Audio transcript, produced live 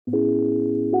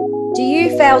Do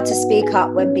you fail to speak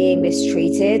up when being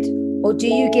mistreated? Or do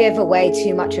you give away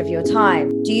too much of your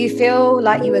time? Do you feel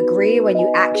like you agree when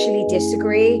you actually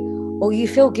disagree? Or you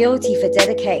feel guilty for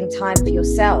dedicating time for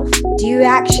yourself? Do you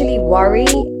actually worry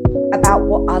about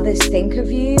what others think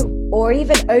of you? Or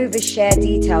even overshare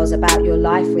details about your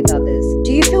life with others?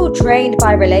 Do you feel drained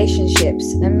by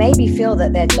relationships and maybe feel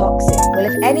that they're toxic? Well,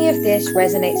 if any of this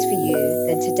resonates for you,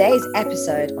 then today's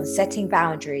episode on setting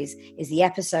boundaries is the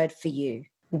episode for you.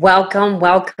 Welcome,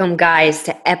 guys,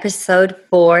 to episode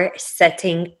 4,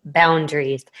 Setting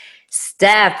Boundaries.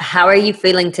 Steph, how are you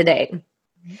feeling today?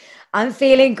 I'm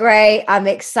feeling great. I'm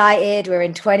excited. We're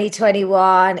in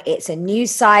 2021. It's a new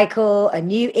cycle, a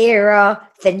new era,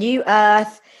 the new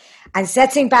earth. And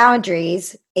setting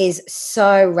boundaries is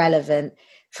so relevant.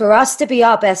 For us to be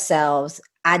our best selves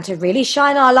and to really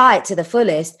shine our light to the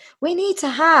fullest, we need to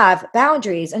have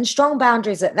boundaries and strong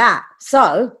boundaries at that.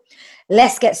 So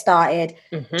let's get started.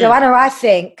 Joanna,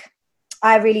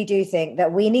 I really do think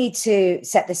that we need to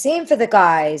set the scene for the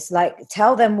guys, like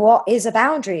tell them what is a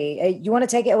boundary. You want to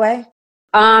take it away?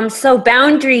 So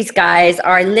boundaries, guys,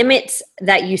 are limits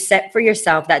that you set for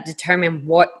yourself that determine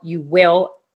what you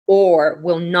will or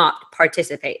will not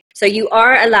participate. So you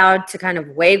are allowed to kind of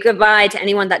wave goodbye to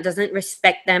anyone that doesn't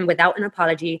respect them without an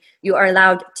apology. You are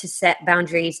allowed to set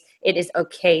boundaries. It is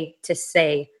okay to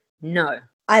say no.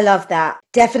 I love that.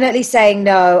 Definitely saying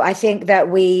no. I think that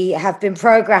we have been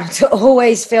programmed to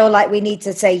always feel like we need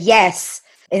to say yes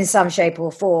in some shape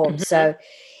or form. So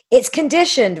it's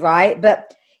conditioned, right?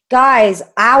 But guys,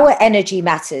 our energy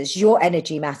matters. Your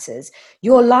energy matters.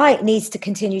 Your light needs to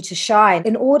continue to shine.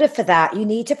 In order for that, you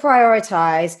need to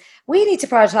prioritize. We need to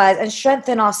prioritize and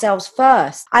strengthen ourselves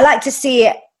first. I like to see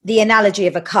it, the analogy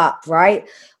of a cup, right?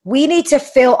 We need to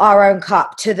fill our own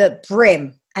cup to the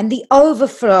brim. And the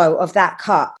overflow of that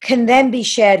cup can then be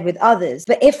shared with others.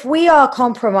 But if we are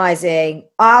compromising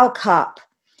our cup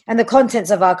and the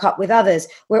contents of our cup with others,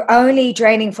 we're only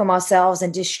draining from ourselves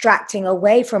and distracting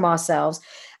away from ourselves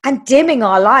and dimming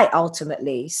our light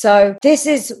ultimately. So this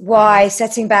is why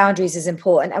setting boundaries is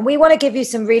important. And we want to give you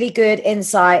some really good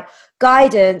insight,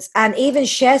 guidance, and even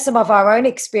share some of our own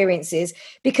experiences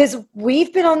because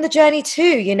we've been on the journey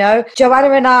too. You know,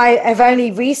 Joanna and I have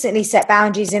only recently set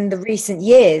boundaries in the recent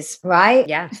years, right?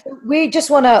 Yeah. We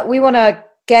want to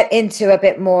get into a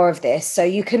bit more of this so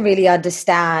you can really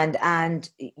understand and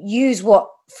use what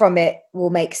from it will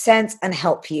make sense and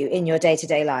help you in your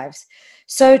day-to-day lives.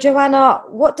 So Joanna,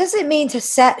 what does it mean to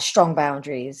set strong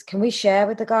boundaries? Can we share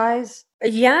with the guys?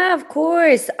 Yeah, of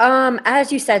course.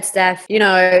 As you said, Steph,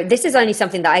 this is only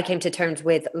something that I came to terms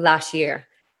with last year.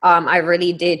 I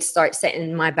really did start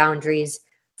setting my boundaries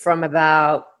from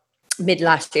about mid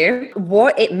last year.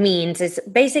 What it means is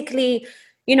basically,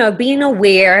 being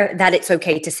aware that it's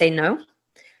okay to say no,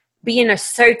 being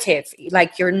assertive,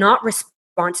 like you're not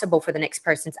responsible for the next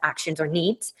person's actions or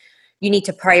needs. You need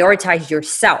to prioritize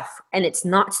yourself, and it's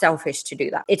not selfish to do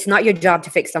that. It's not your job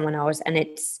to fix someone else, and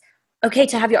it's okay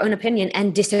to have your own opinion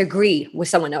and disagree with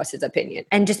someone else's opinion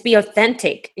and just be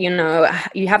authentic.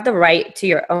 You have the right to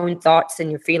your own thoughts and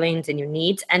your feelings and your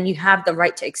needs, and you have the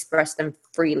right to express them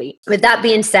freely. With that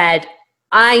being said,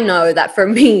 I know that for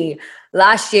me,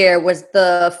 last year was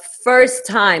the first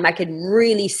time I could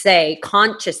really say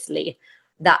consciously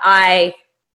that I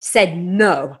said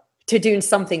no to doing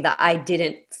something that I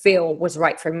didn't feel was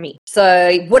right for me.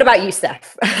 So what about you,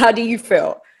 Steph? How do you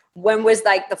feel? When was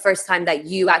like the first time that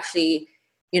you actually,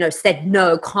 said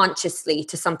no consciously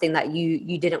to something that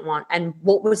you didn't want? And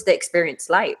what was the experience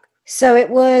like? So it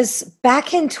was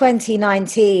back in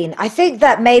 2019. I think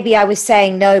that maybe I was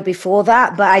saying no before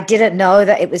that, but I didn't know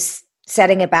that it was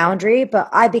setting a boundary. But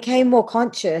I became more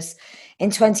conscious in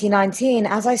 2019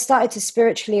 as I started to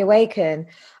spiritually awaken.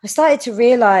 I started to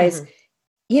realize,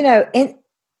 in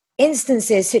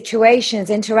instances, situations,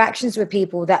 interactions with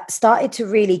people that started to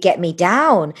really get me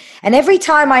down. And every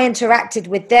time I interacted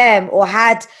with them or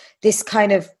had this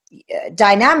kind of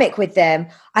dynamic with them,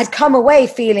 I'd come away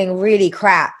feeling really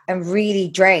crap and really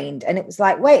drained. And it was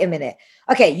like, wait a minute.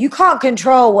 Okay, you can't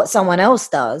control what someone else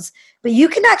does, but you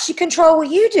can actually control what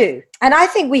you do. And I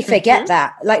think we forget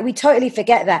that. Like, we totally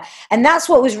forget that. And that's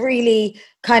what was really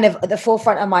kind of at the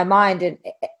forefront of my mind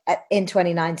in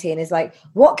 2019 is like,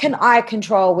 what can I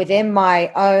control within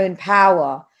my own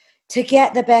power to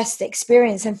get the best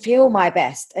experience and feel my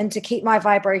best and to keep my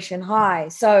vibration high?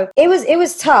 So it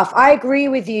was tough. I agree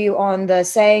with you on the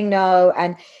saying no.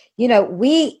 And,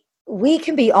 we we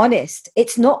can be honest.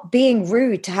 It's not being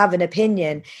rude to have an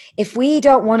opinion. If we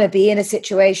don't want to be in a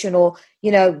situation, or,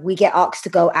 you know, we get asked to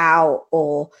go out,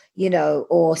 or, you know,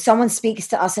 or someone speaks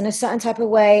to us in a certain type of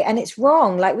way and it's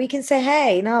wrong, like, we can say,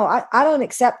 hey, no, I don't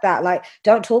accept that. Like,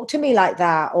 don't talk to me like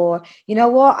that. Or, you know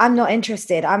what, I'm not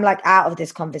interested. I'm like out of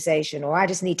this conversation, or I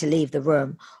just need to leave the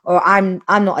room, or I'm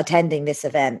not attending this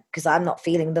event because I'm not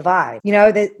feeling the vibe. You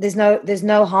know, there's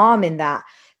no harm in that.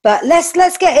 But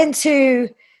let's get into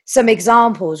some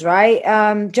examples, right?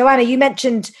 Joanna, you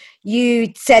mentioned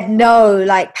you said no,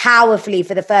 like, powerfully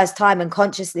for the first time and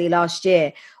consciously last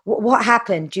year. What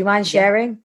happened? Do you mind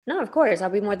sharing? No, of course.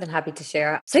 I'll be more than happy to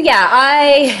share. So yeah,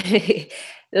 I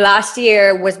last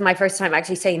year was my first time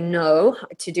actually saying no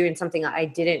to doing something I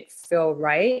didn't feel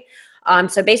right.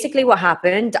 So basically what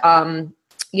happened,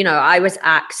 you know, I was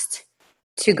asked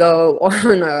to go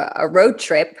on a road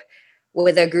trip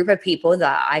with a group of people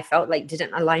that I felt like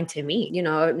didn't align to me, you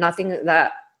know, nothing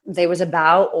that they was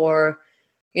about, or,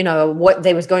 you know, what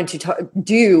they was going to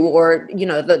do, or, you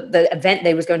know, the event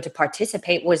they was going to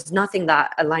participate was nothing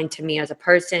that aligned to me as a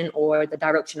person or the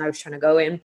direction I was trying to go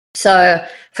in. So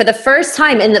for the first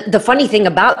time, and the funny thing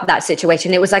about that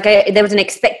situation, it was like there was an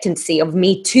expectancy of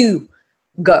me to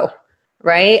go,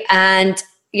 right? And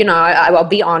you know, I'll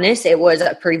be honest, it was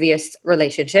a previous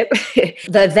relationship.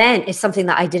 The event is something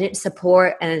that I didn't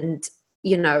support. And,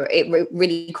 you know, it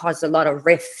really caused a lot of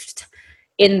rift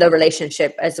in the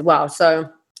relationship as well. So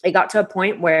it got to a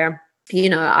point where, you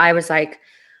know, I was like,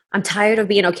 I'm tired of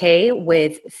being okay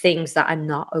with things that I'm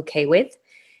not okay with.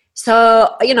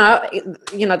 So, you know,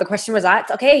 the question was asked,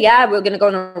 okay, yeah, we're going to go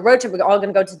on a road trip. We're all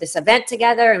going to go to this event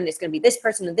together, and it's going to be this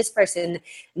person and this person.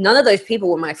 None of those people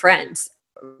were my friends.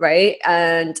 Right.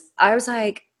 And I was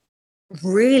like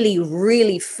really,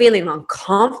 really feeling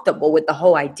uncomfortable with the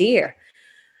whole idea,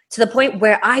 to the point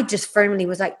where I just firmly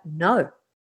was like, no,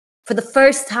 for the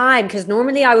first time. Because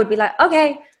normally I would be like,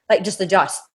 okay, like, just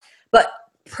adjust. But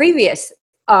previous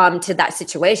to that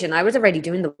situation, I was already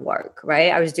doing the work,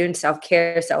 right? I was doing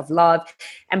self-care, self-love.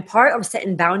 And part of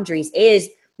setting boundaries is,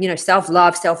 you know,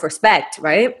 self-love, self-respect,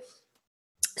 right?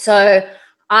 So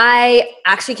I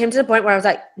actually came to the point where I was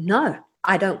like, no,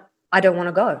 I don't want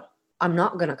to go. I'm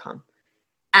not going to come.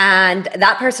 And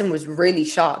that person was really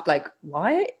shocked. Like,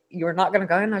 what? You're not going to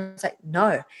go? And I was like,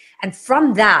 no. And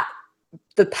from that,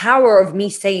 the power of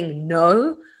me saying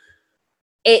no,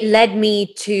 it led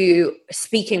me to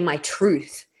speaking my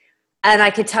truth. And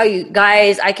I could tell you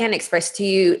guys, I can't express to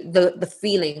you the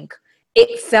feeling.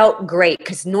 It felt great,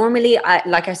 because normally,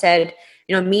 like I said,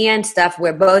 you know, me and Steph,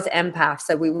 we're both empaths.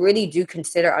 So we really do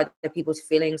consider other people's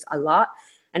feelings a lot.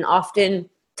 And often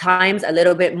times a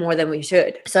little bit more than we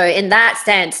should. So in that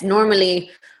sense, normally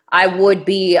I would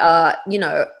be, you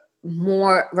know,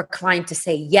 more reclined to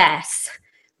say yes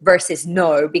versus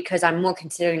no, because I'm more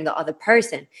considering the other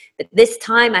person. But this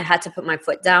time I had to put my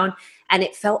foot down, and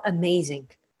it felt amazing.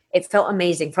 It felt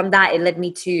amazing. From that, it led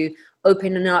me to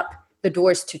opening up the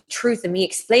doors to truth, and me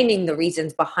explaining the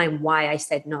reasons behind why I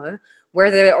said no,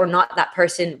 whether or not that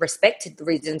person respected the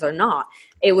reasons or not.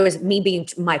 It was me being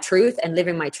my truth and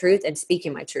living my truth and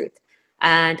speaking my truth.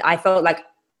 And I felt like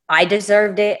I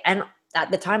deserved it. And at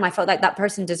the time, I felt like that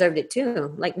person deserved it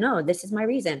too. Like, no, this is my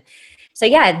reason. So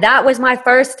yeah, that was my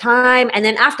first time. And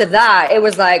then after that, it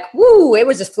was like, woo, it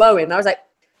was just flowing. I was like,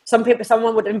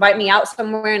 someone would invite me out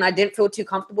somewhere and I didn't feel too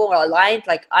comfortable or aligned.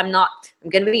 Like, I'm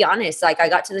going to be honest. Like, I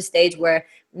got to the stage where,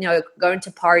 you know, going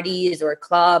to parties or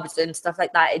clubs and stuff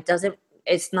like that,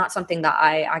 it's not something that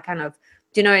I kind of,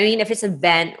 do you know what I mean? If it's an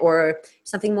event or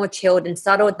something more chilled and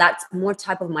subtle, that's more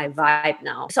type of my vibe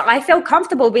now. So I feel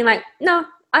comfortable being like, no,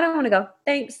 I don't want to go.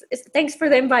 Thanks. Thanks for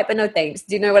the invite, but no thanks.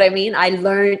 Do you know what I mean? I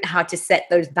learned how to set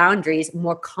those boundaries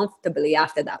more comfortably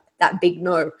after that big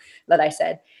no that I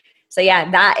said. So yeah,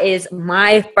 that is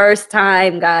my first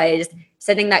time, guys,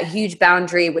 setting that huge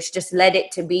boundary, which just led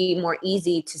it to be more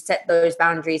easy to set those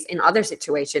boundaries in other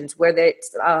situations, whether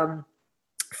it's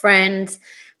friends,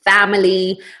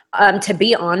 family. To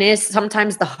be honest,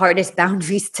 sometimes the hardest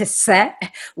boundaries to set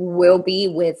will be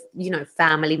with, you know,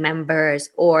 family members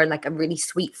or like a really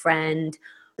sweet friend.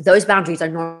 Those boundaries are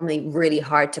normally really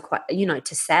hard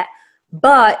to set,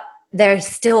 but they're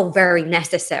still very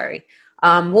necessary.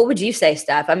 What would you say,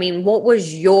 Steph? I mean, what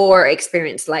was your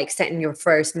experience like setting your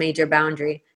first major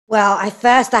boundary? Well, I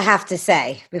have to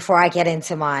say, before I get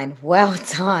into mine, well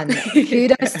done.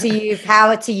 Kudos to you,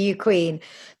 power to you, Queen,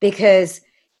 because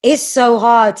it's so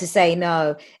hard to say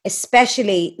no,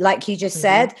 especially like you just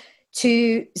said,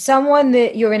 to someone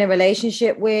that you're in a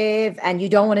relationship with and you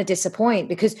don't want to disappoint,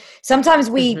 because sometimes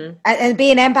and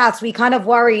being empaths, we kind of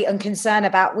worry and concern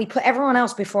about, we put everyone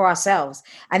else before ourselves.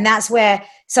 And that's where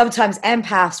sometimes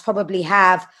empaths probably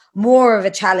have more of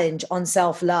a challenge on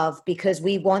self-love, because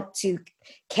we want to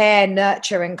care,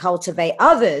 nurture, and cultivate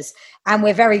others. And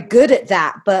we're very good at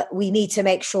that, but we need to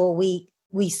make sure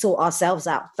we sort ourselves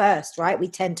out first, right? We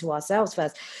tend to ourselves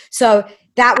first. So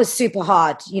that was super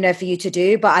hard, for you to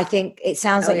do. But I think it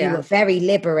sounds like you were very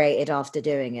liberated after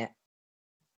doing it.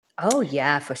 Oh,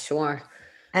 yeah, for sure.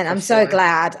 And I'm so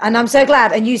glad. And I'm so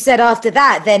glad. And you said after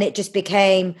that, then it just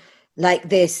became like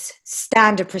this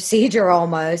standard procedure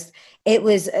almost. It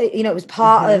was, it was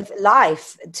part of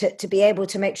life to be able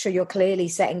to make sure you're clearly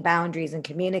setting boundaries and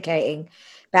communicating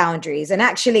boundaries. And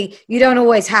actually, you don't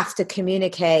always have to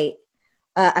communicate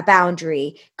a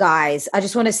boundary, guys. I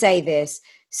just want to say this.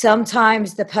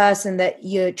 Sometimes the person that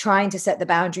you're trying to set the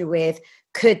boundary with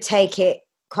could take it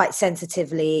quite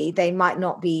sensitively. They might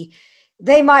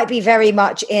be very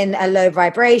much in a low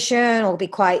vibration or be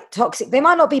quite toxic. They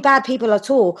might not be bad people at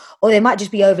all, or they might just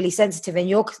be overly sensitive, and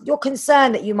you're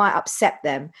concerned that you might upset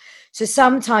them. So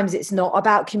sometimes it's not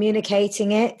about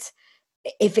communicating it.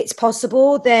 If it's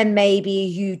possible, then maybe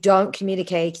you don't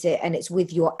communicate it, and it's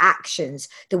with your actions,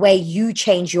 the way you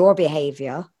change your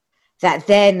behavior, that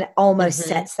then almost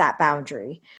sets that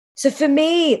boundary. So for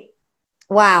me,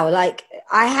 wow, like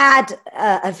I had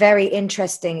a very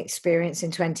interesting experience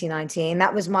in 2019.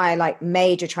 That was my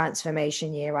major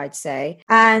transformation year, I'd say.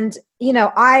 And,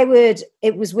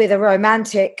 it was with a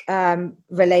romantic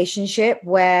relationship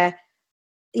where,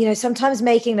 sometimes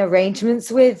making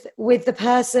arrangements with the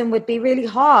person would be really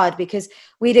hard, because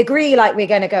we'd agree we're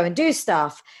going to go and do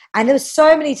stuff. And there was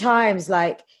so many times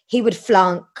he would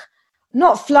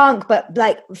not flunk,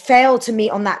 but fail to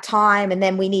meet on that time. And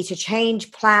then we need to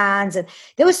change plans. And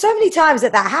there were so many times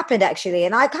that happened actually.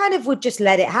 And I kind of would just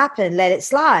let it happen, let it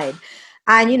slide.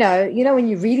 And, when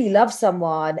you really love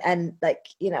someone and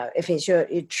if it's your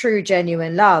true,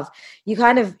 genuine love, you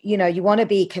kind of, you want to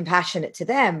be compassionate to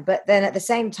them. But then at the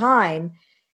same time,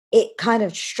 it kind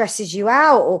of stresses you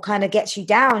out or kind of gets you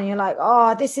down. And you're like,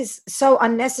 oh, this is so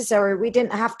unnecessary. We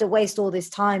didn't have to waste all this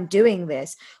time doing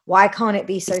this. Why can't it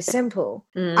be so simple?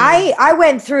 I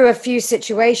went through a few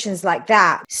situations like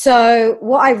that. So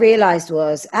what I realized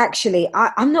was actually,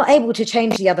 I'm not able to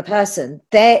change the other person.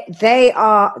 They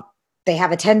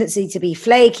have a tendency to be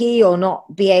flaky or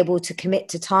not be able to commit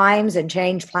to times and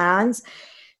change plans.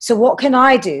 So what can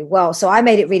I do? Well, so I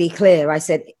made it really clear. I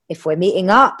said, if we're meeting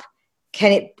up,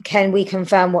 can we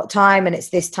confirm what time? And it's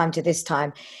this time to this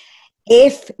time.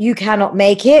 If you cannot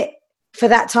make it for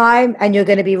that time and you're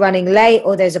going to be running late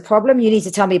or there's a problem, you need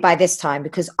to tell me by this time,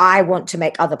 because I want to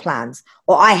make other plans,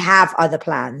 or I have other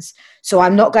plans. So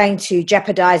I'm not going to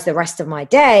jeopardize the rest of my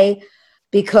day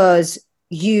because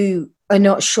you are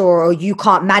not sure, or you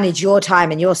can't manage your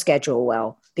time and your schedule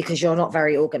well because you're not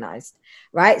very organized.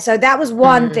 Right. So that was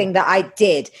one thing that I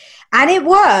did. And it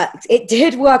worked. It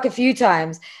did work a few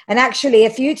times. And actually, a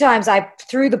few times I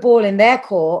threw the ball in their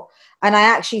court, and I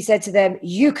actually said to them,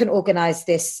 you can organize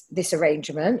this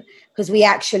arrangement, because we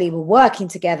actually were working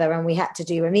together and we had to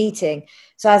do a meeting.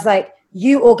 So I was like,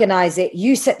 you organize it,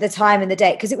 you set the time and the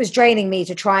date, because it was draining me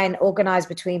to try and organize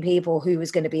between people who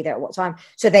was going to be there at what time.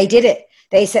 So they did it.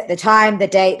 They set the time, the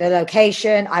date, the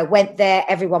location. I went there.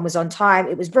 Everyone was on time.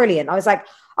 It was brilliant. I was like,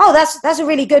 oh, that's a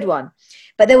really good one.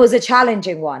 But there was a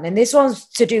challenging one. And this one's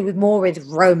to do with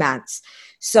romance.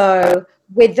 So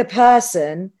with the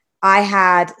person, I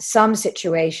had some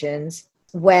situations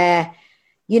where,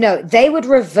 they would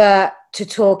revert to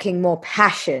talking more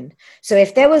passion. So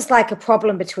if there was a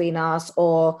problem between us,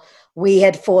 or we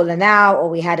had fallen out, or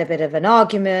we had a bit of an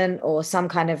argument or some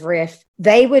kind of rift,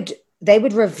 they would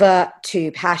revert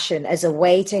to passion as a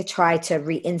way to try to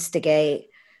reinstigate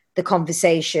the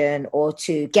conversation or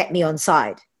to get me on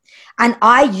side. And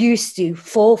I used to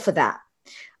fall for that.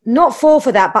 Not fall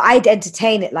for that, but I'd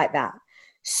entertain it like that.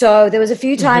 So there was a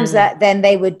few times that then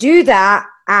they would do that,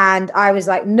 and I was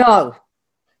like, no.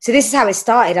 So this is how it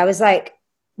started. I was like,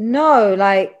 no,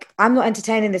 I'm not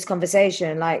entertaining this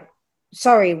conversation.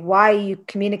 Sorry, why are you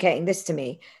communicating this to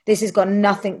me? This has got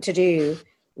nothing to do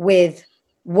with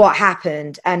what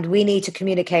happened, and we need to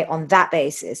communicate on that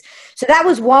basis. So that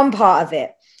was one part of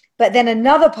it. But then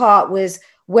another part was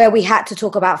where we had to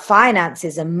talk about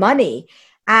finances and money.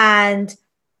 And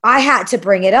I had to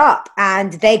bring it up,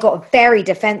 and they got very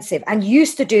defensive and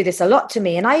used to do this a lot to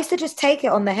me. And I used to just take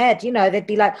it on the head. They'd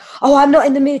be like, oh, I'm not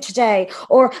in the mood today,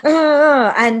 or,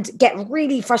 and get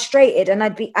really frustrated. And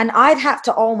I'd have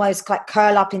to almost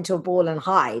curl up into a ball and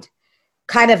hide,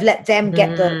 kind of let them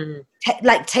get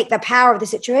take the power of the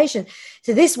situation.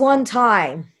 So this one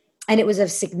time, and it was a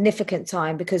significant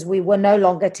time because we were no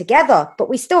longer together, but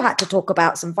we still had to talk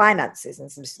about some finances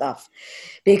and some stuff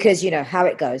because, you know, how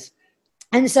it goes.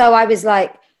 And so I was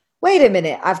like, wait a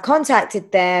minute, I've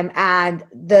contacted them. And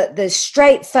the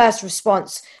straight first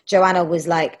response, Joanna, was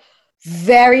like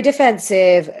very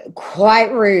defensive,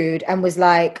 quite rude, and was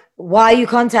like, why are you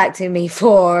contacting me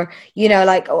for? You know,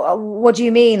 like, what do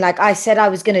you mean? Like, I said I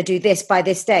was going to do this by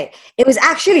this date. It was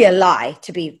actually a lie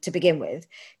to begin with,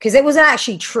 because it wasn't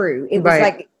actually true. It was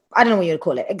like, I don't know what you'd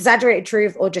call it, exaggerated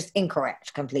truth or just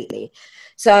incorrect completely.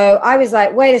 So I was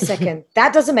like, wait a second,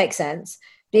 that doesn't make sense.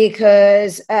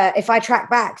 Because if I track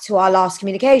back to our last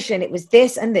communication, it was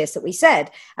this and this that we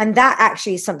said. And that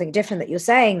actually is something different that you're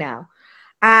saying now.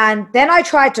 And then I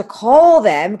tried to call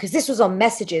them because this was on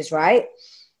messages, right?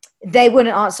 They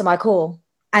wouldn't answer my call.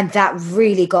 And that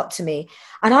really got to me.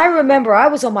 And I remember I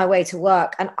was on my way to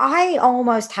work and I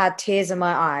almost had tears in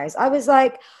my eyes. I was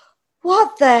like,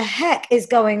 what the heck is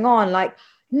going on? Like,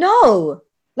 no.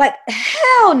 Like,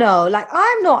 hell no, like,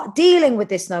 I'm not dealing with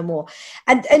this no more.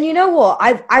 And you know what?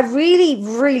 I really,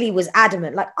 really was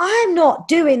adamant. Like, I'm not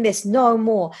doing this no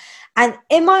more. And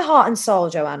in my heart and soul,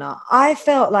 Joanna, I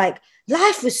felt like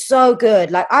life was so good.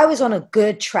 Like, I was on a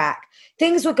good track.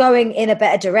 Things were going in a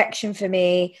better direction for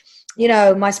me. You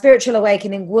know, my spiritual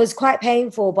awakening was quite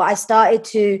painful, but I started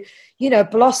to, you know,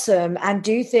 blossom and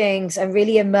do things and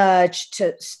really emerge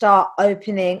to start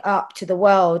opening up to the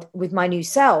world with my new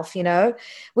self, you know,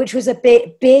 which was a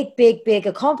big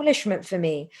accomplishment for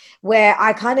me, where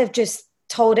I kind of just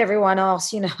told everyone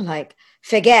else, you know, like,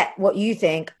 forget what you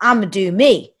think, I'm gonna do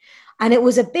me. And it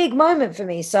was a big moment for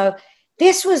me. So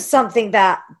this was something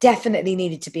that definitely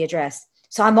needed to be addressed.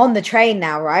 So I'm on the train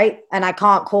now, right? And I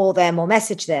can't call them or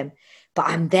message them, but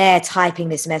I'm there typing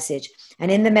this message.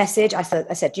 And in the message, I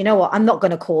said, you know what? I'm not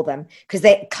going to call them because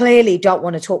they clearly don't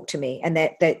want to talk to me and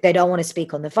they don't want to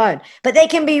speak on the phone, but they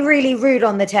can be really rude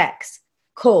on the text.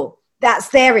 Cool. That's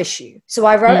their issue. So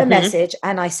I wrote a message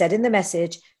and I said in the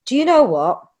message, do you know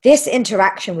what? This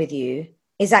interaction with you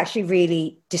is actually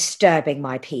really disturbing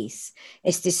my peace.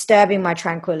 It's disturbing my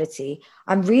tranquility.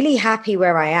 I'm really happy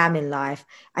where I am in life.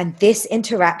 And this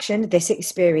interaction, this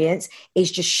experience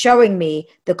is just showing me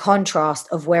the contrast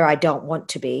of where I don't want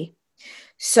to be.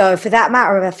 So for that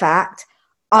matter of a fact,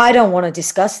 I don't want to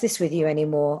discuss this with you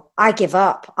anymore. I give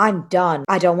up. I'm done.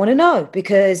 I don't want to know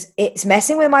because it's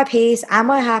messing with my peace and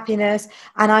my happiness.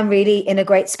 And I'm really in a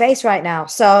great space right now.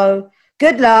 So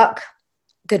good luck.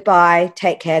 Goodbye.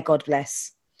 Take care. God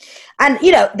bless. And,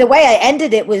 you know, the way I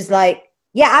ended it was like,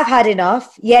 yeah, I've had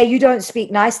enough. Yeah, you don't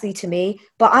speak nicely to me,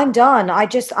 but I'm done.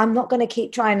 I'm not going to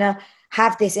keep trying to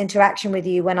have this interaction with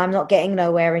you when I'm not getting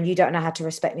nowhere and you don't know how to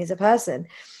respect me as a person.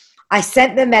 I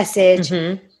sent the message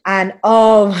and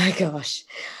oh my gosh,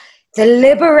 the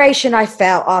liberation I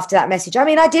felt after that message. I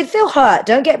mean, I did feel hurt.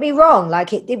 Don't get me wrong.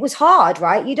 Like it was hard,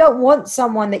 right? You don't want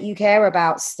someone that you care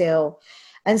about still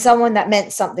and someone that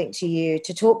meant something to you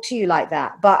to talk to you like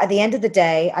that. But at the end of the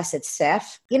day, I said,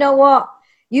 Steph, you know what?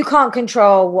 You can't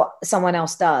control what someone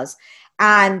else does.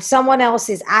 And someone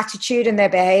else's attitude and their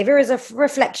behavior is a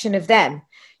reflection of them.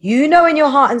 You know, in your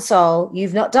heart and soul,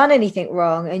 you've not done anything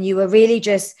wrong. And you were really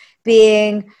just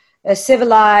being a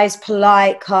civilized,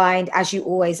 polite, kind, as you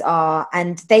always are.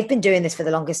 And they've been doing this for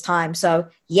the longest time. So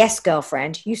yes,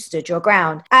 girlfriend, you stood your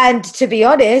ground. And to be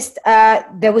honest,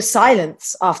 there was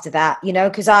silence after that, you know,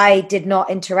 because I did not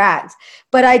interact.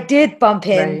 But I did bump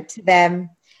into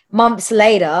them months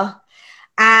later.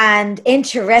 And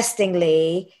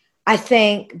interestingly, I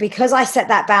think because I set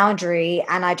that boundary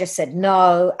and I just said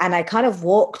no, and I kind of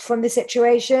walked from the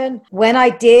situation, when I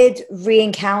did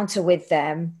re-encounter with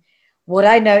them, what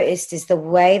I noticed is the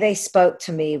way they spoke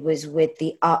to me was with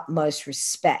the utmost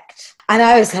respect. And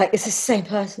I was like, it's the same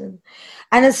person.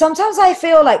 And then sometimes I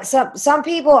feel like some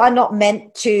people are not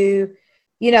meant to,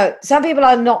 you know, some people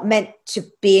are not meant to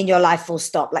be in your life full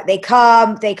stop. Like they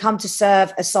come to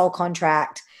serve a soul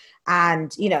contract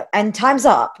and, you know, and time's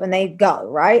up and they go,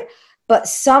 right? But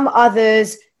some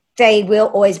others, they will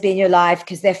always be in your life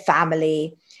because they're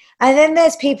family. And then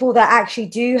there's people that actually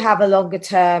do have a longer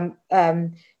term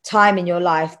time in your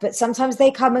life, but sometimes they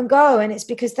come and go, and it's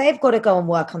because they've got to go and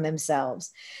work on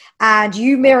themselves. And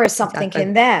you mirror something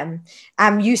in them.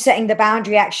 You setting the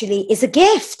boundary actually is a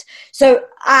gift. So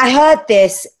I heard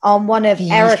this on one of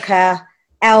Erica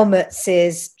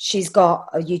Elmutz's, she's got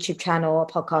a YouTube channel, a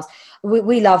podcast.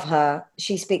 We love her.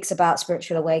 She speaks about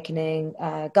spiritual awakening,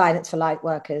 guidance for light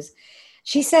workers.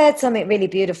 She said something really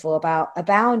beautiful about a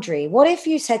boundary. What if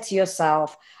you said to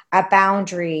yourself,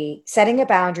 setting a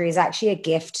boundary is actually a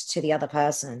gift to the other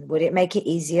person, would it make it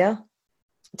easier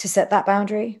to set that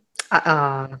boundary?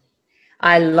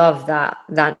 I love that.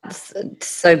 That's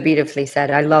so beautifully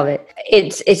said. I love it.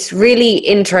 It's really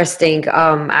interesting,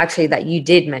 actually, that you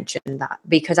did mention that,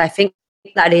 because I think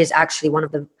that is actually one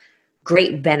of the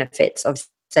great benefits of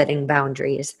setting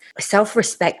boundaries.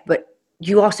 Self-respect, but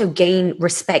you also gain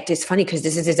respect. It's funny because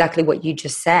this is exactly what you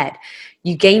just said.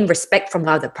 You gain respect from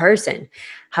the other person.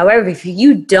 However, if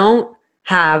you don't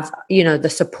have, the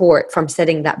support from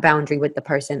setting that boundary with the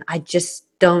person, I just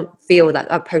don't feel that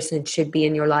that person should be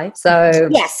in your life. So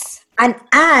yes.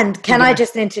 And can I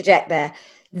just interject there?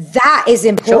 That is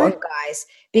important, guys,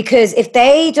 because if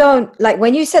they don't, like,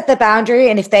 when you set the boundary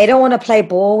and if they don't want to play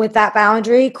ball with that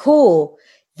boundary, cool,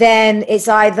 then it's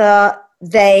either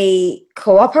they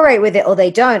cooperate with it or they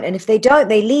don't. And if they don't,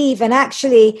 they leave. And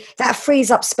actually that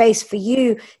frees up space for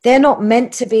you. They're not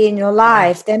meant to be in your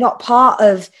life. They're not part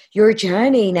of your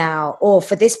journey now, or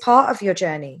for this part of your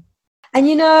journey. And,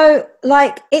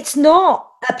 it's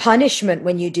not a punishment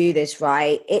when you do this,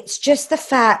 right? It's just the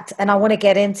fact, and I want to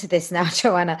get into this now,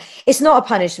 Joanna, it's not a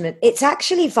punishment. It's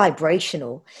actually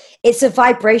vibrational. It's a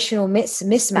vibrational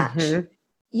mismatch.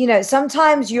 Mm-hmm.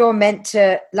 Sometimes you're meant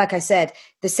to, like I said,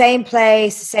 the same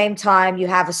place, the same time, you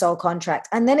have a soul contract,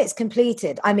 and then it's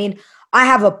completed. I mean, I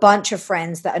have a bunch of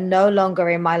friends that are no longer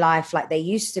in my life like they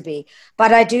used to be,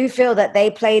 but I do feel that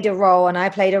they played a role and I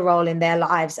played a role in their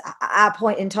lives at a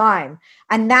point in time,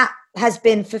 and that has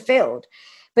been fulfilled.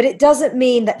 But it doesn't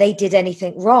mean that they did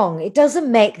anything wrong. It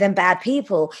doesn't make them bad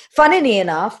people. Funnily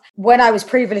enough, when I was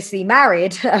previously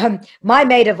married, my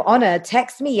maid of honor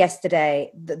texted me yesterday,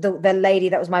 the lady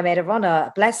that was my maid of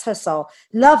honor, bless her soul,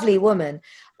 lovely woman.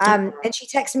 And she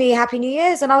texted me Happy New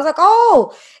Year's. And I was like,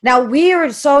 oh, now we are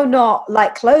so not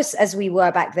like close as we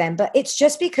were back then. But it's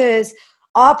just because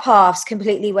our paths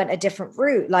completely went a different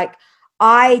route. Like,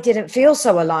 I didn't feel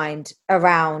so aligned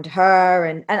around her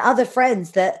and other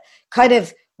friends that kind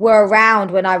of were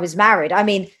around when I was married. I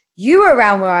mean, you were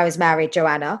around when I was married,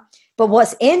 Joanna. But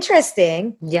what's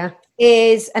interesting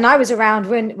is, and I was around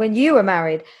when you were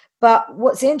married. But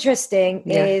what's interesting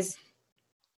is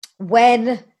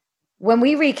when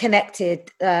we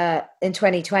reconnected in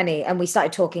 2020 and we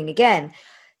started talking again,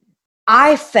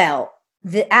 I felt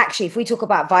that actually, if we talk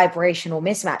about vibrational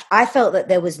mismatch, I felt that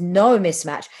there was no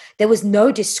mismatch. There was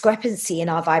no discrepancy in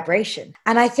our vibration.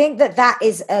 And I think that that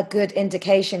is a good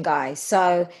indication, guys.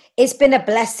 So it's been a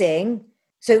blessing.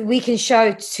 So we can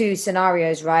show two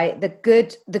scenarios, right? The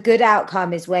good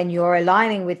outcome is when you're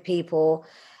aligning with people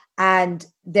and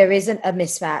there isn't a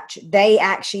mismatch. They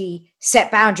actually set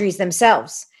boundaries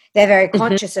themselves. They're very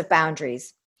conscious of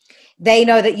boundaries. They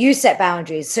know that you set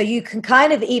boundaries. So you can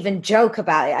kind of even joke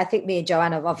about it. I think me and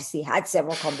Joanna have obviously had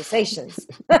several conversations.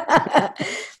 and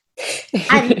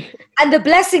the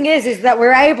blessing is that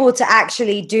we're able to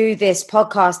actually do this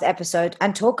podcast episode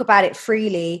and talk about it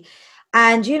freely.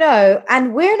 And,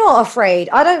 and we're not afraid.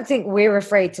 I don't think we're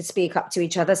afraid to speak up to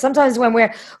each other. Sometimes when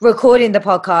we're recording the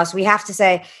podcast, we have to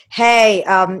say, hey,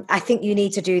 I think you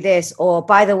need to do this. Or,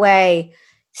 by the way,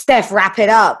 Steph, wrap it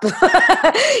up. Or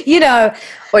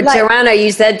like, Joanna,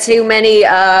 you said too many,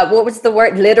 what was the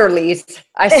word? Literally.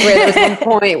 I swear there was one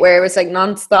point where it was like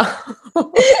nonstop.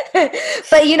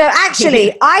 But,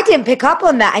 actually, I didn't pick up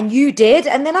on that and you did.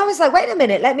 And then I was like, wait a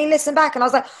minute, let me listen back. And I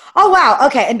was like, oh, wow.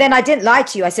 Okay. And then I didn't lie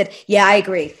to you. I said, yeah, I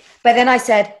agree. But then I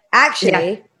said,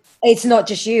 actually, it's not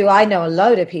just you. I know a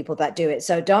load of people that do it.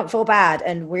 So don't feel bad.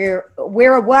 And we're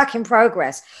a work in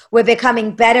progress. We're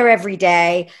becoming better every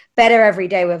day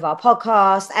with our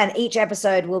podcast. And each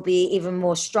episode will be even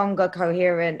more stronger,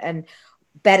 coherent, and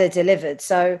better delivered.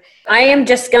 So I am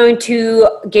just going to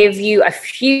give you a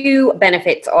few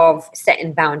benefits of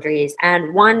setting boundaries.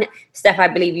 And one, Steph, I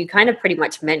believe you kind of pretty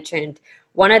much mentioned.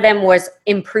 One of them was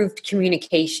improved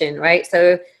communication, right?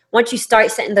 So once you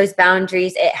start setting those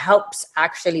boundaries, it helps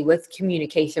actually with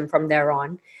communication from there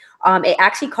on. It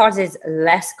actually causes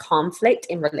less conflict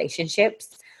in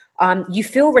relationships. You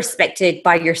feel respected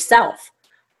by yourself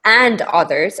and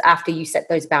others after you set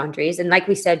those boundaries. And like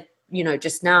we said,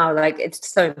 just now, like, it's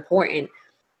so important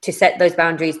to set those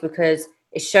boundaries because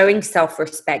it's showing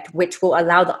self-respect, which will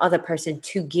allow the other person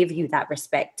to give you that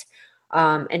respect.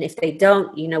 And if they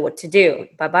don't, you know what to do.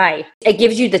 Bye-bye. It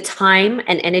gives you the time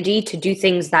and energy to do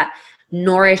things that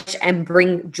nourish and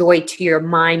bring joy to your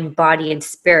mind, body, and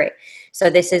spirit. So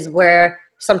this is where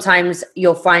sometimes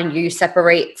you'll find you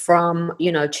separate from,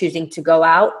 choosing to go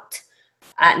out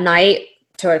at night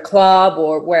to a club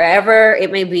or wherever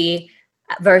it may be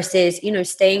versus,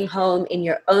 staying home in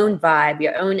your own vibe,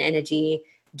 your own energy,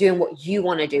 doing what you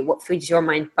want to do, what feeds your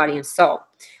mind, body, and soul.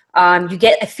 You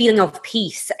get a feeling of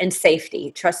peace and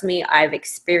safety. Trust me, I've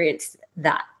experienced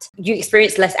that. You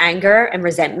experience less anger and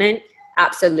resentment.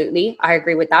 Absolutely. I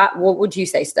agree with that. What would you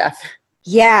say, Steph?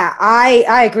 Yeah,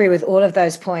 I agree with all of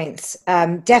those points.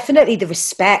 Definitely the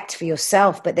respect for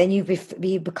yourself, but then you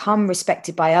become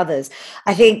respected by others.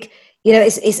 I think,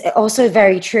 it's also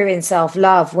very true in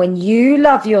self-love. When you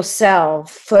love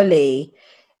yourself fully,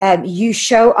 you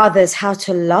show others how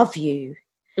to love you.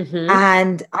 Mm-hmm.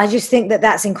 And I just think that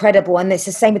that's incredible. And it's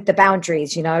the same with the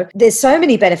boundaries, There's so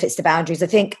many benefits to boundaries. I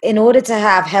think in order to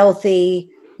have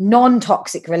healthy,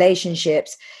 non-toxic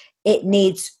relationships, it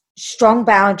needs strong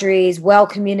boundaries,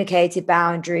 well-communicated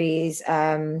boundaries,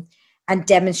 and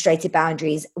demonstrated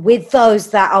boundaries with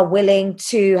those that are willing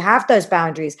to have those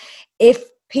boundaries. If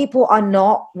people are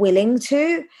not willing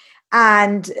to,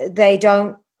 and they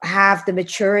don't have the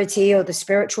maturity or the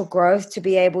spiritual growth to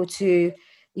be able to,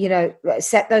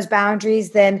 set those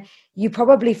boundaries, then you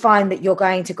probably find that you're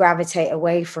going to gravitate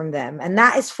away from them. And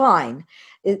that is fine.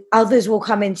 Others will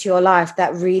come into your life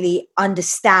that really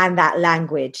understand that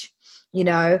language,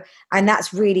 and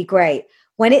that's really great.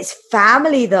 When it's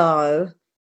family, though,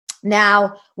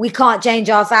 now we can't change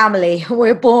our family.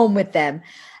 We're born with them.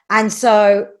 And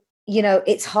so,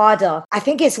 it's harder. I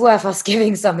think it's worth us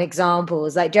giving some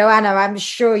examples. Like, Joanna, I'm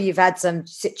sure you've had some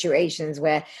situations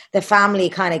where the family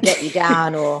kind of get you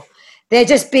down, or they're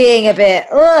just being a bit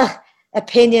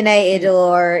opinionated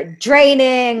or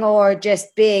draining, or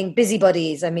just being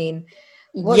busybodies. I mean,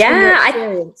 what's been your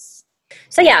experience?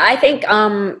 I think,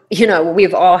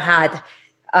 we've all had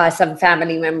some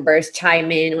family members chime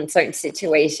in on certain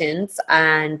situations,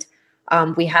 and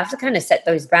we have to kind of set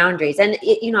those boundaries. And,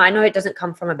 I know it doesn't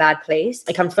come from a bad place.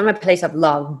 It comes from a place of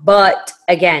love. But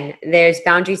again, there's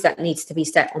boundaries that needs to be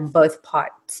set on both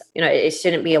parts. It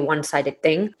shouldn't be a one-sided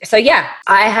thing. So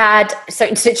I had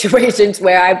certain situations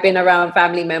where I've been around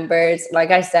family members, like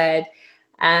I said,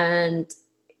 and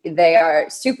they are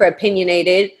super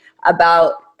opinionated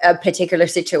about a particular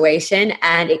situation,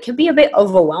 and it can be a bit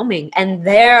overwhelming. And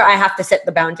there I have to set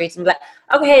the boundaries and be like,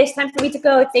 okay, it's time for me to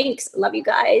go. Thanks. Love you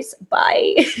guys.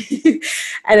 Bye.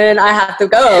 And then I have to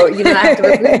go, I have to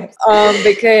remove,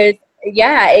 because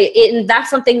that's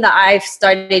something that I've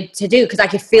started to do, because I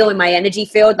could feel in my energy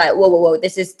field like, whoa,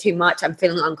 this is too much. I'm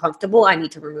feeling uncomfortable. I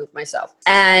need to remove myself.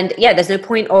 And there's no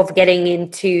point of getting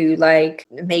into like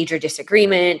major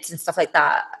disagreements and stuff like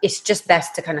that. It's just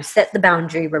best to kind of set the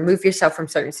boundary, remove yourself from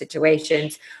certain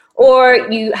situations, or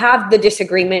you have the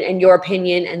disagreement and your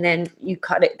opinion, and then you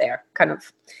cut it there, kind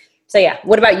of. So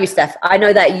what about you, Steph? I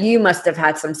know that you must have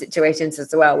had some situations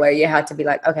as well where you had to be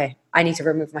like, okay, I need to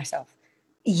remove myself.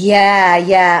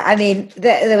 Yeah. I mean,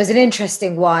 there was an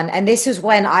interesting one, and this was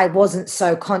when I wasn't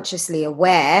so consciously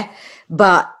aware,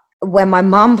 but when my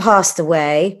mum passed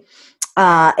away,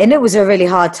 and it was a really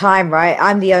hard time, right?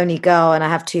 I'm the only girl and I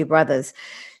have two brothers.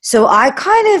 So I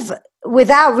kind of,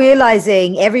 without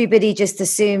realizing, everybody just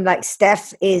assumed like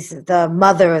Steph is the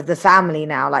mother of the family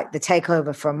now, like the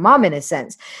takeover from mum in a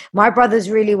sense. My brothers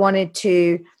really wanted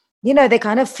to, they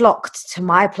kind of flocked to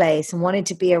my place and wanted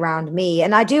to be around me.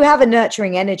 And I do have a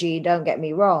nurturing energy, don't get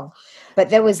me wrong. But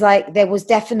there was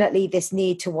definitely this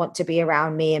need to want to be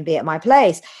around me and be at my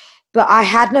place. But I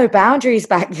had no boundaries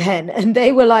back then. And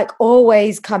they were like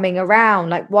always coming around.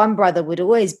 Like one brother would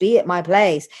always be at my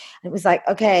place. And it was like,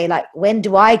 okay, like when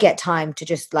do I get time to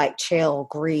just like chill,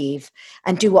 grieve,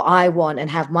 and do what I want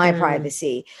and have my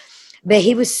privacy? But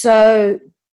he was so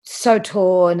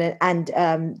torn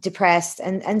and depressed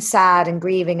and sad and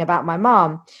grieving about my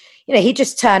mom. He'd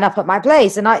just turn up at my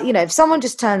place. And if someone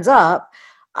just turns up,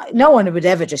 no one would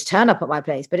ever just turn up at my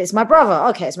place, but it's my brother.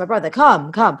 Okay, it's my brother.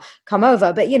 Come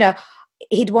over. But,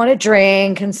 he'd want to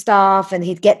drink and stuff, and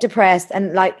he'd get depressed.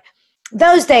 And like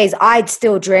those days I'd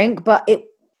still drink, but it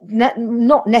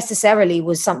not necessarily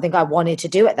was something I wanted to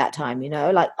do at that time.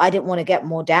 Like I didn't want to get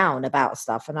more down about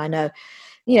stuff. And I know,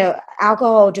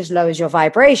 alcohol just lowers your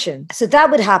vibration. So that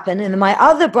would happen. And then my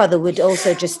other brother would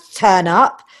also just turn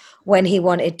up when he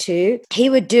wanted to.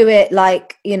 He would do it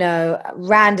like,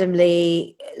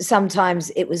 randomly.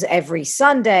 Sometimes it was every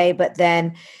Sunday, but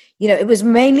then, it was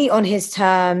mainly on his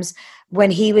terms when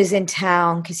he was in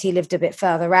town, because he lived a bit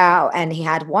further out and he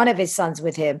had one of his sons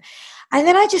with him. And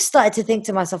then I just started to think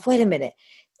to myself, wait a minute,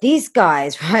 these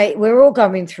guys, right? We're all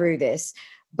going through this,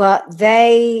 but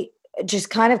they just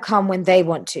kind of come when they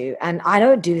want to. And I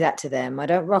don't do that to them. I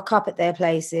don't rock up at their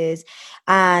places.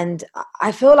 And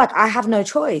I feel like I have no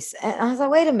choice. And I was like,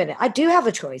 wait a minute, I do have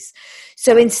a choice.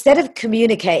 So instead of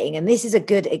communicating, and this is a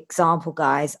good example,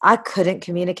 guys, I couldn't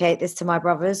communicate this to my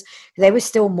brothers. They were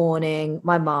still mourning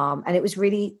my mom, and it was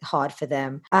really hard for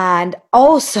them. And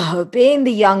also being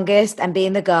the youngest and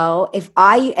being the girl, if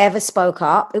I ever spoke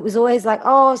up, it was always like,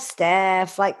 oh,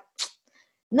 Steph, like,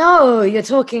 no, you're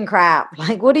talking crap.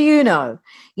 Like, what do you know?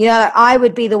 You know, I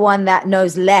would be the one that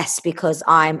knows less because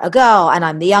I'm a girl and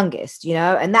I'm the youngest, you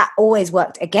know, and that always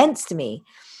worked against me.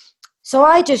 So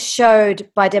I just showed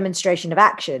by demonstration of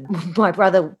action. My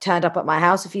brother turned up at my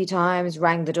house a few times,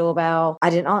 rang the doorbell. I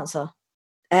didn't answer.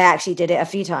 I actually did it a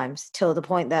few times till the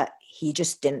point that he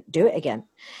just didn't do it again.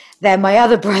 Then my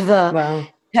other brother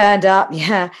turned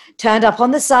up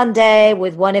on the Sunday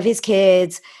with one of his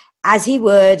kids, as he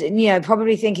would, you know,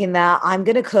 probably thinking that I'm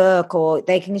going to cook or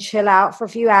they can chill out for a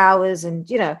few hours. And,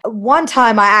 you know, one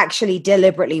time I actually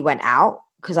deliberately went out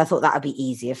because I thought that would be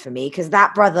easier for me, because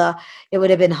that brother, it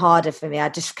would have been harder for me. I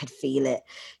just could feel it.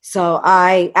 So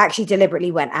I actually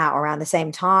deliberately went out around the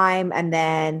same time. And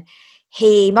then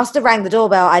he must have rang the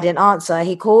doorbell. I didn't answer.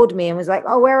 He called me and was like,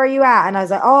 oh, where are you at? And I was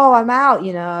like, oh, I'm out,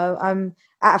 you know, I'm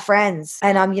at a friend's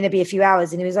and I'm going to be a few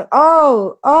hours. And he was like,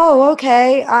 oh,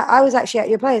 okay. I was actually at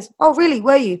your place. Oh, really?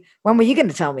 Were you? When were you going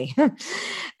to tell me?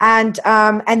 And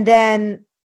then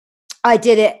I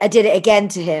did it again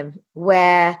to him,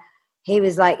 where he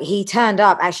was like, he turned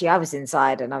up. Actually, I was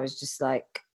inside and I was just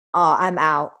like, oh, I'm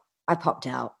out. I popped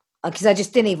out because I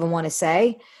just didn't even want to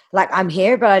say, like, I'm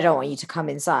here, but I don't want you to come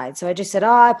inside. So I just said,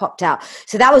 oh, I popped out.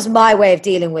 So that was my way of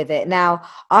dealing with it. Now,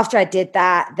 after I did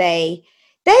that, they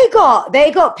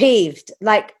got peeved.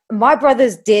 Like, my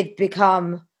brothers did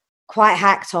become quite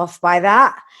hacked off by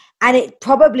that. And it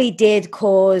probably did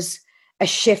cause a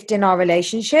shift in our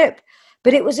relationship.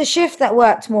 But it was a shift that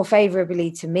worked more favorably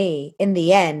to me in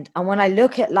the end. And when I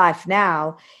look at life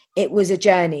now, it was a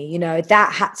journey. You know,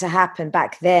 that had to happen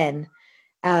back then.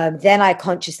 Then I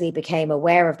consciously became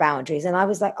aware of boundaries. And I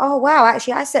was like, oh, wow,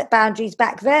 actually, I set boundaries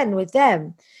back then with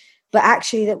them. But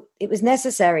actually, that it was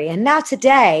necessary. And now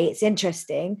today, it's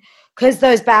interesting because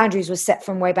those boundaries were set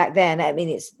from way back then. I mean,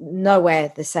 it's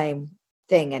nowhere the same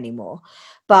thing anymore.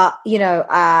 But, you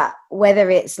know, whether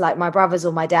it's like my brothers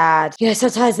or my dad, you know,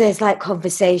 sometimes there's like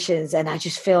conversations and I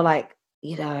just feel like,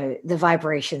 you know, the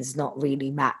vibration's not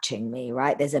really matching me,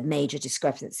 right? There's a major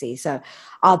discrepancy. So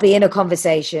I'll be in a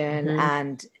conversation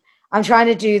and I'm trying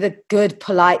to do the good,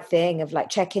 polite thing of like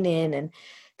checking in, and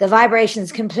the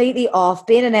vibration's completely off.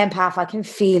 Being an empath, I can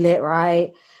feel it,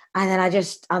 right? And then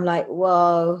I'm like,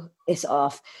 whoa, it's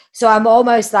off. So I'm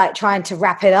almost like trying to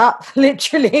wrap it up,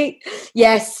 literally.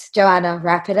 Yes, Joanna,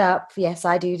 wrap it up. Yes,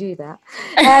 I do that.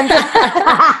 And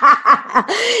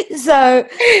so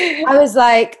I was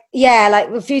like, yeah, like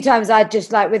a few times I'd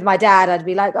just like with my dad, I'd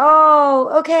be like, oh,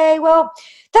 okay, well,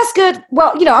 that's good.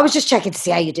 Well, you know, I was just checking to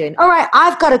see how you're doing. All right,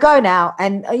 I've got to go now.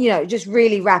 And, you know, just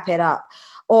really wrap it up.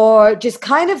 Or just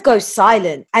kind of go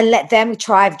silent and let them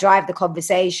drive the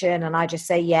conversation. And I just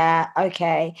say, yeah,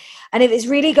 okay. And if it's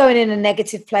really going in a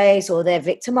negative place, or they're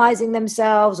victimizing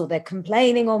themselves, or they're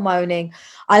complaining or moaning,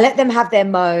 I let them have their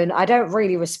moan. I don't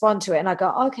really respond to it. And I go,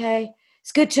 okay,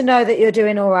 it's good to know that you're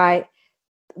doing all right.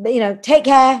 But, you know, take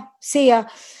care. See ya.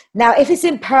 Now, if it's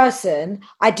in person,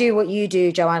 I do what you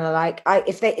do, Joanna. Like,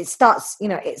 it starts, you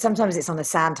know, sometimes it's on a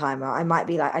sand timer. I might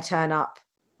be like, I turn up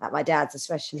at my dad's,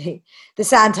 especially, the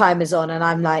sand timer's on, and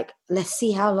I'm like, let's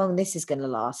see how long this is going to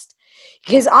last.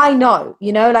 Because I know,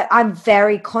 you know, like, I'm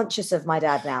very conscious of my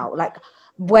dad now. Like,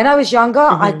 when I was younger,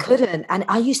 I couldn't. And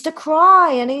I used to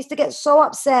cry, and I used to get so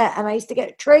upset, and I used to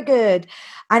get triggered,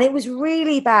 and it was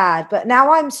really bad. But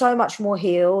now I'm so much more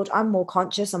healed. I'm more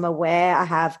conscious. I'm aware. I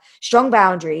have strong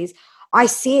boundaries. I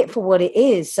see it for what it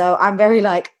is. So I'm very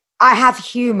like, I have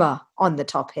humor on the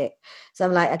topic. So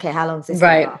I'm like, okay, how long is this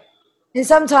going to last? And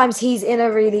sometimes he's in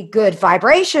a really good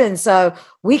vibration, so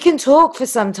we can talk for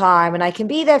some time and I can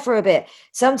be there for a bit.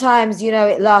 Sometimes, you know,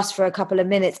 it lasts for a couple of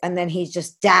minutes and then he's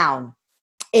just down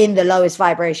in the lowest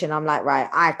vibration. I'm like, right,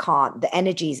 I can't. The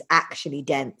energy is actually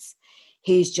dense.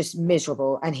 He's just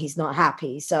miserable and he's not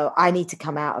happy. So I need to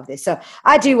come out of this. So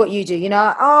I do what you do, you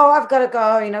know, oh, I've got to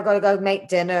go, you know, got to go make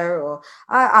dinner, or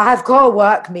I've got a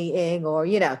work meeting, or,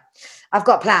 you know, I've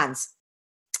got plans.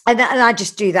 And I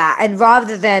just do that. And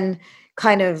rather than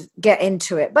kind of get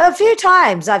into it. But a few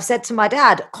times I've said to my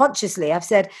dad, consciously, I've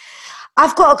said,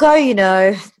 I've got to go, you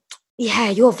know. Yeah,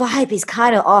 your vibe is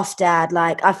kind of off, Dad.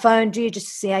 Like, I phoned you just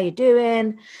to see how you're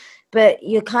doing. but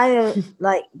you're kind of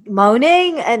like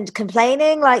moaning and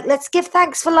complaining. Like, let's give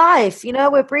thanks for life. You know,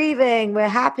 we're breathing, we're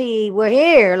happy, we're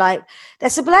here. Like,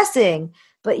 that's a blessing.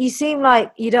 But you seem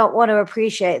like you don't want to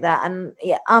appreciate that. And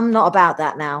yeah, I'm not about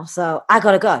that now. So I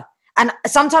gotta go. And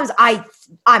sometimes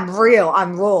I'm real,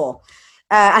 I'm raw.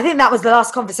 I think that was the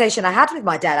last conversation I had with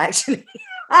my dad, actually.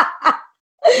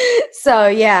 So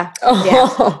yeah.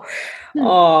 Oh,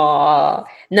 oh,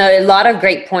 no, a lot of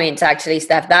great points, actually,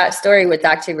 Steph. That story was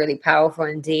actually really powerful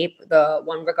and deep. The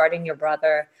one regarding your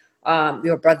brother,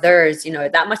 your brothers, you know,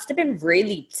 that must have been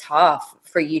really tough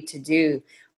for you to do.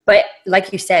 But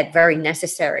like you said, very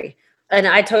necessary. And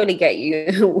I totally get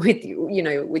you with you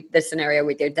know, with the scenario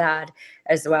with your dad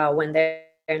as well, when they're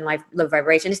in life low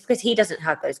vibration. It's because he doesn't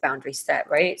have those boundaries set,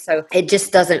 right? So it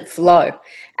just doesn't flow.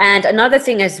 And another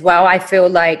thing as well, I feel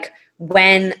like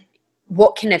when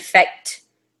what can affect,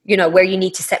 you know, where you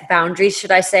need to set boundaries,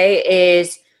 should I say,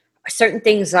 is certain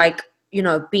things like, you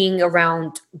know, being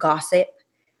around gossip,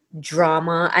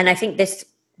 drama. And I think this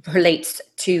relates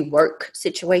to work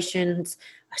situations,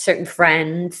 certain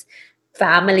friends,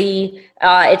 family.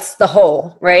 It's the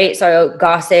whole, right? So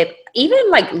gossip, even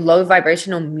like low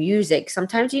vibrational music.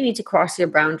 Sometimes you need to cross your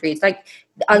boundaries. Like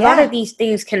a lot of these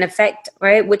things can affect,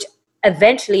 right? Which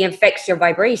eventually affects your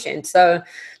vibration. So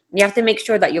you have to make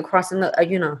sure that you're crossing the,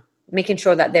 you know, making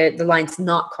sure that the line's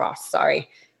not crossed. Sorry.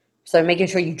 So making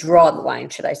sure you draw the line,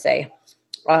 should I say.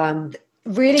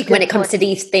 Really good when it comes to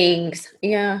these things.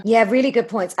 Yeah. Yeah, really good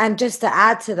points. And just to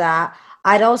add to that,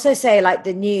 I'd also say like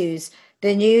the news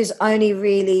only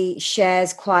really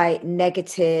shares quite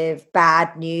negative,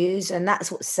 bad news, and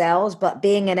that's what sells. But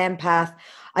being an empath,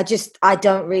 I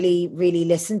don't really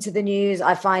listen to the news.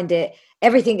 I find it,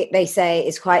 everything they say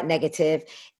is quite negative.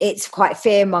 It's quite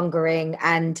fear mongering,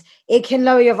 and it can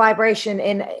lower your vibration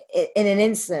in an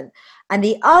instant. And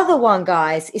the other one,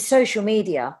 guys, is social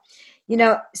media. You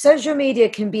know, social media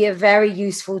can be a very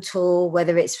useful tool,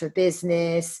 whether it's for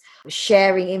business,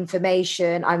 sharing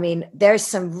information. I mean, there's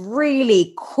some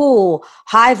really cool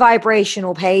high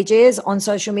vibrational pages on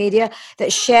social media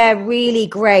that share really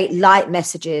great light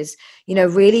messages, you know,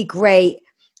 really great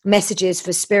messages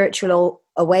for spiritual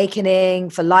awakening,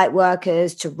 for light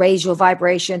workers, to raise your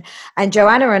vibration. And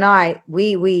Joanna and I,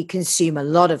 we consume a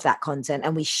lot of that content,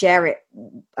 and we share it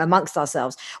amongst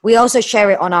ourselves. We also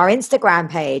share it on our Instagram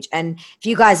page. And if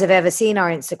you guys have ever seen our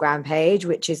Instagram page,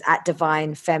 which is at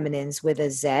Divine Feminines with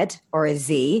a Z or a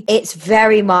Z, it's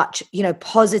very much, you know,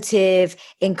 positive,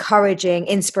 encouraging,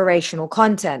 inspirational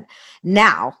content.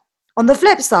 Now, on the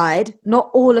flip side, not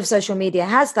all of social media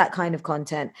has that kind of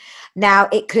content. Now,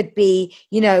 it could be,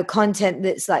 you know, content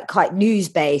that's like quite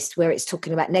news-based, where it's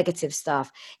talking about negative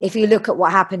stuff. If you look at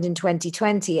what happened in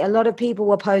 2020, a lot of people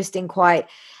were posting quite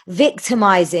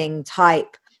victimizing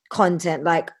type content,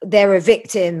 like they're a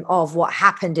victim of what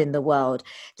happened in the world.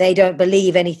 They don't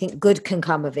believe anything good can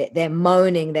come of it. They're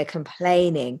moaning, they're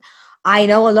complaining. I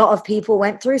know a lot of people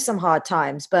went through some hard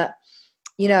times, but,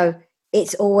 you know,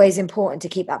 it's always important to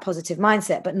keep that positive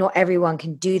mindset, but not everyone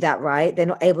can do that, right? They're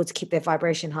not able to keep their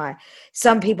vibration high.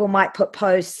 Some people might put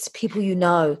posts, people you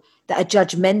know, that are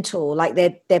judgmental, like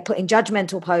they're putting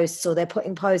judgmental posts, or they're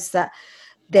putting posts that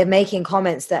they're making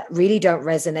comments that really don't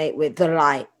resonate with the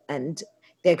light, and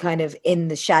they're kind of in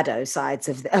the shadow sides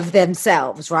of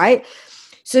themselves, right?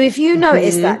 So if you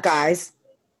notice that, guys,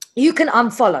 you can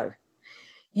unfollow.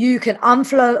 You can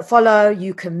unfollow,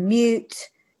 you can mute,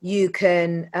 you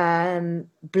can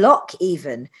block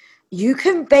even. You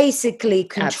can basically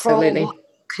control what you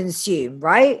consume,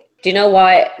 right? Do you know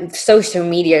what? Social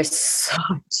media is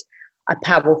such a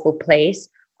powerful place.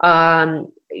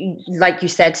 Like you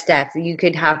said, Steph, you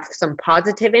could have some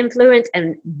positive influence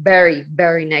and very,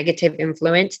 very negative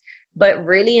influence. But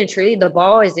really and truly, the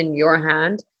ball is in your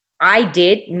hand. I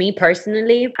did, me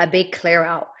personally, a big clear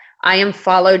out. I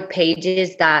unfollowed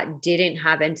pages that didn't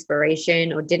have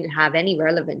inspiration or didn't have any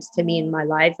relevance to me in my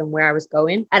life and where I was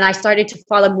going. And I started to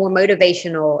follow more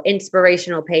motivational,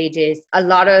 inspirational pages, a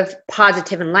lot of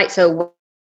positive and light. So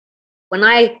when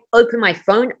I open my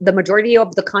phone, the majority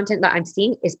of the content that I'm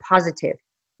seeing is positive,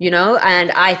 you know, and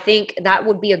I think that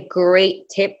would be a great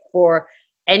tip for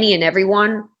any and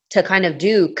everyone to kind of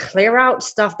do. Clear out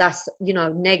stuff that's, you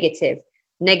know, negative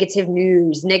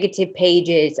news, negative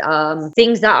pages,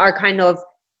 things that are kind of,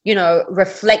 you know,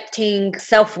 reflecting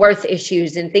self-worth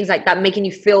issues and things like that, making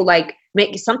you feel like,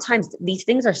 sometimes these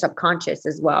things are subconscious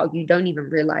as well. You don't even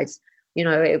realize, you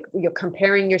know, you're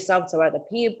comparing yourself to other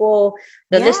people.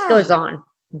 The list goes on.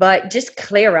 But just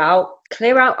clear out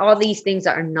all these things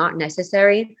that are not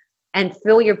necessary, and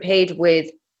fill your page with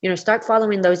start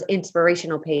following those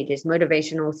inspirational pages,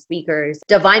 motivational speakers,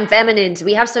 divine feminines.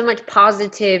 We have so much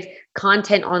positive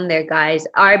content on there, guys.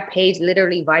 Our page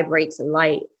literally vibrates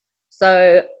light.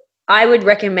 So I would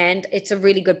recommend, it's a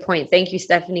really good point. Thank you,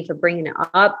 Stephanie, for bringing it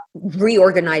up.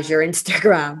 Reorganize your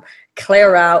Instagram,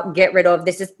 clear out, get rid of.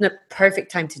 This is the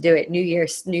perfect time to do it. New year,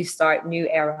 new start, new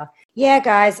era. Yeah,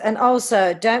 guys. And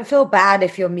also don't feel bad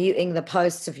if you're muting the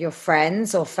posts of your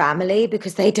friends or family,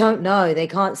 because they don't know, they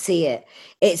can't see it.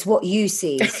 It's what you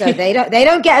see. So they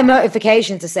don't get a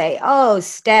notification to say, oh,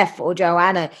 Steph or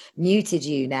Joanna muted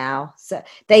you now. So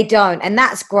they don't. And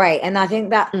that's great. And I think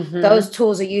that those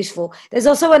tools are useful. There's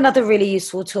also another really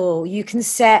useful tool. You can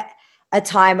set a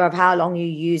timer of how long you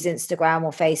use Instagram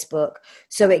or Facebook,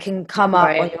 so it can come up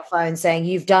on your phone saying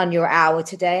you've done your hour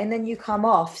today, and then you come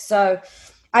off. So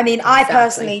I mean, I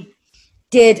personally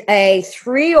did a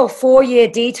 3 or 4 year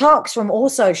detox from all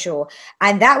social,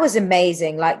 and that was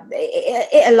amazing. Like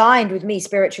it aligned with me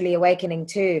spiritually awakening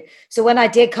too. So when I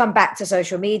did come back to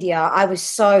social media, I was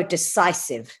so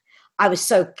decisive. I was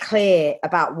so clear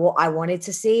about what I wanted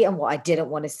to see and what I didn't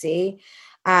want to see.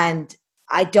 And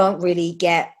I don't really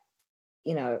get,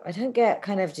 I don't get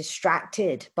kind of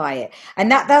distracted by it.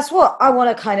 And that's what I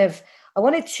wanted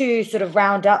to sort of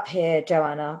round up here,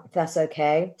 Joanna, if that's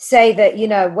okay. Say that,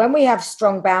 when we have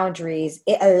strong boundaries,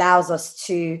 it allows us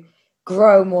to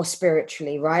grow more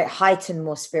spiritually, right? Heighten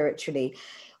more spiritually.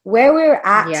 Where we're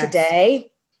at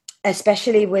today,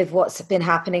 especially with what's been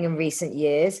happening in recent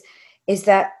years, is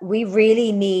that we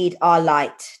really need our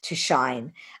light to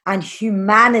shine, and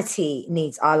humanity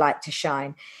needs our light to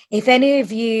shine. If any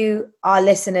of you, our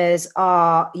listeners,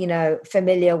 are,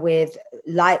 familiar with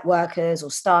light workers or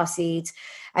starseeds,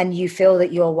 and you feel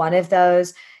that you're one of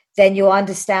those, then you'll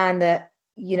understand that,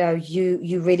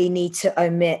 you really need to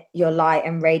emit your light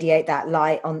and radiate that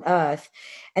light on earth.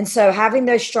 And so having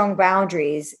those strong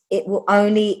boundaries, it will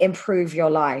only improve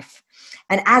your life.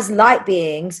 And as light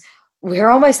beings, we're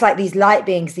almost like these light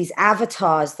beings, these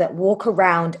avatars that walk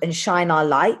around and shine our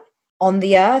light on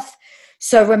the earth.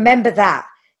 So remember that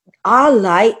our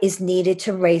light is needed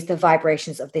to raise the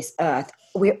vibrations of this earth.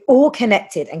 We're all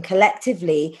connected, and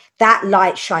collectively that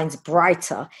light shines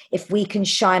brighter if we can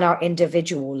shine our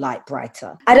individual light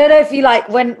brighter. I don't know if you like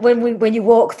when you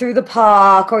walk through the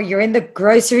park or you're in the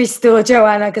grocery store,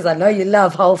 Joanna, because I know you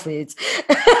love Whole Foods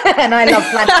and I love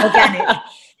Planet Organic.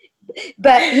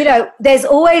 But, there's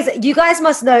always, you guys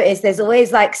must notice, there's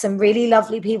always like some really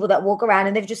lovely people that walk around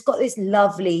and they've just got this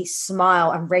lovely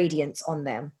smile and radiance on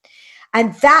them.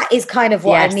 And that is kind of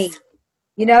what I need,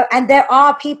 and there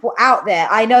are people out there.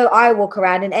 I know I walk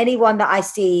around, and anyone that I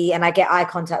see and I get eye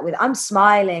contact with, I'm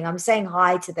smiling, I'm saying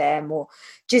hi to them, or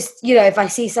just, if I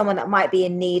see someone that might be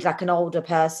in need, like an older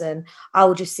person,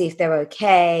 I'll just see if they're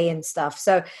okay and stuff.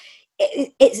 So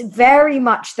it's very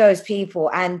much those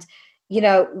people. And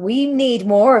we need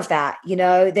more of that.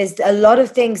 There's a lot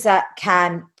of things that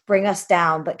can bring us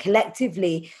down, but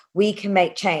collectively we can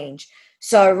make change.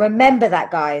 So remember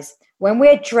that, guys. When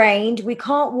we're drained, we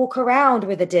can't walk around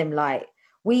with a dim light.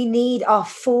 We need our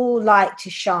full light to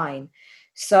shine.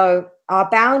 So our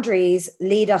boundaries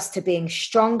lead us to being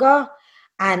stronger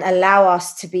and allow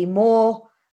us to be more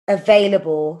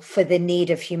available for the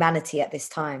need of humanity at this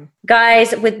time.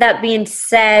 Guys, with that being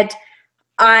said,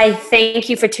 I thank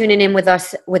you for tuning in with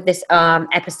us with this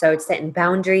episode, Setting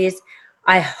Boundaries.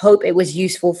 I hope it was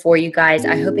useful for you guys.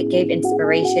 I hope it gave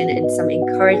inspiration and some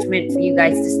encouragement for you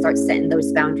guys to start setting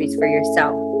those boundaries for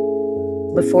yourself.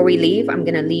 Before we leave, I'm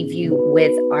going to leave you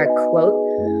with our quote.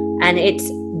 And it's,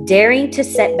 daring to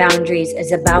set boundaries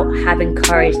is about having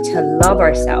courage to love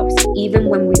ourselves, even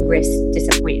when we risk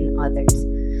disappointing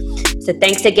others. So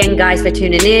thanks again, guys, for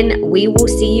tuning in. We will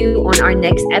see you on our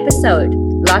next episode.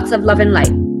 Lots of love and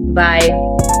light. Bye.